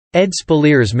Ed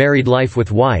Speleers' married life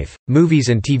with wife, movies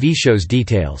and TV shows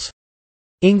details.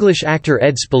 English actor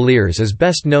Ed Speleers is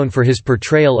best known for his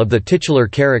portrayal of the titular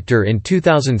character in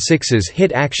 2006's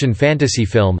hit action fantasy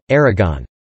film, Eragon.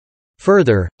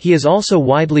 Further, he is also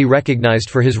widely recognized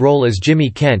for his role as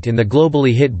Jimmy Kent in the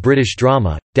globally hit British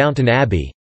drama, Downton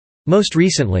Abbey. Most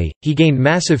recently, he gained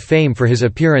massive fame for his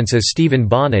appearance as Stephen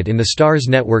Bonnet in the Starz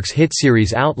network's hit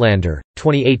series Outlander,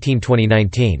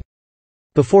 2018-2019.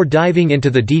 Before diving into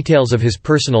the details of his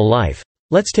personal life,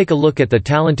 let's take a look at the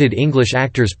talented English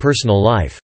actor's personal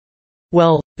life.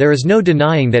 Well, there is no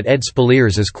denying that Ed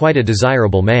Speleers is quite a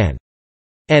desirable man.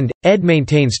 And Ed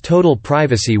maintains total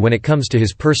privacy when it comes to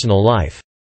his personal life.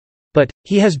 But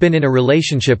he has been in a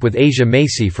relationship with Asia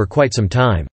Macy for quite some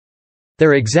time.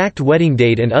 Their exact wedding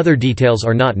date and other details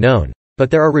are not known, but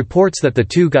there are reports that the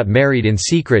two got married in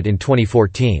secret in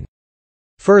 2014.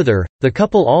 Further, the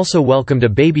couple also welcomed a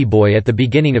baby boy at the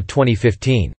beginning of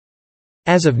 2015.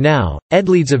 As of now, Ed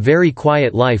leads a very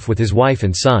quiet life with his wife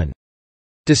and son.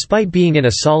 Despite being in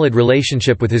a solid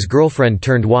relationship with his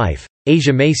girlfriend-turned-wife,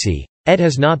 Asia Macy, Ed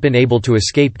has not been able to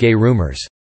escape gay rumors.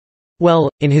 Well,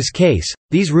 in his case,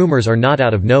 these rumors are not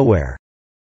out of nowhere.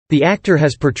 The actor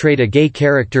has portrayed a gay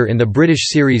character in the British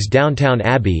series Downton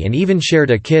Abbey and even shared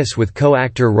a kiss with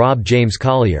co-actor Rob James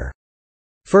Collier.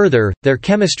 Further, their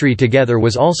chemistry together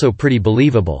was also pretty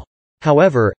believable.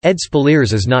 However, Ed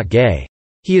Speleers is not gay.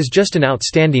 He is just an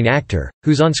outstanding actor,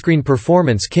 whose on-screen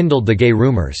performance kindled the gay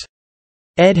rumors.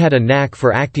 Ed had a knack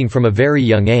for acting from a very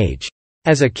young age.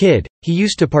 As a kid, he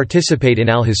used to participate in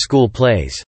all his school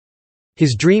plays.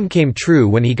 His dream came true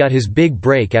when he got his big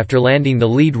break after landing the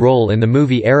lead role in the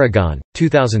movie Eragon,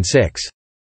 2006.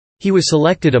 He was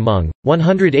selected among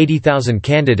 180,000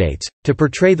 candidates to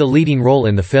portray the leading role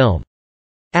in the film.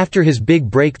 After his big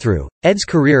breakthrough, Ed's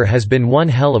career has been one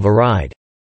hell of a ride.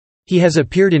 He has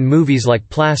appeared in movies like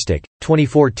Plastic,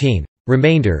 2014,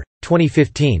 Remainder,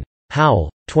 2015, Howl,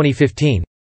 2015,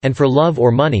 and For Love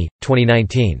or Money,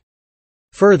 2019.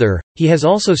 Further, he has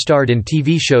also starred in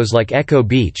TV shows like Echo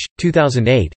Beach,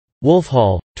 2008, Wolf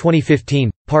Hall, 2015,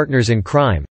 Partners in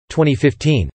Crime,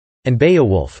 2015, and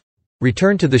Beowulf,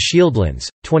 Return to the Shieldlands,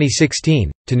 2016,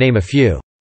 to name a few.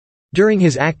 During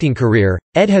his acting career,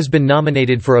 Ed has been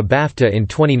nominated for a BAFTA in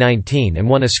 2019 and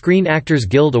won a Screen Actors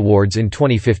Guild Awards in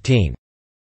 2015.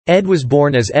 Ed was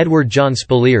born as Edward John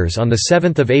Speleers on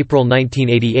 7 April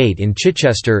 1988 in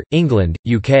Chichester, England,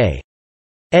 UK.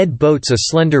 Ed boasts a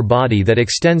slender body that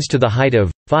extends to the height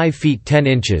of 5 feet 10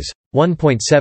 inches, 1.7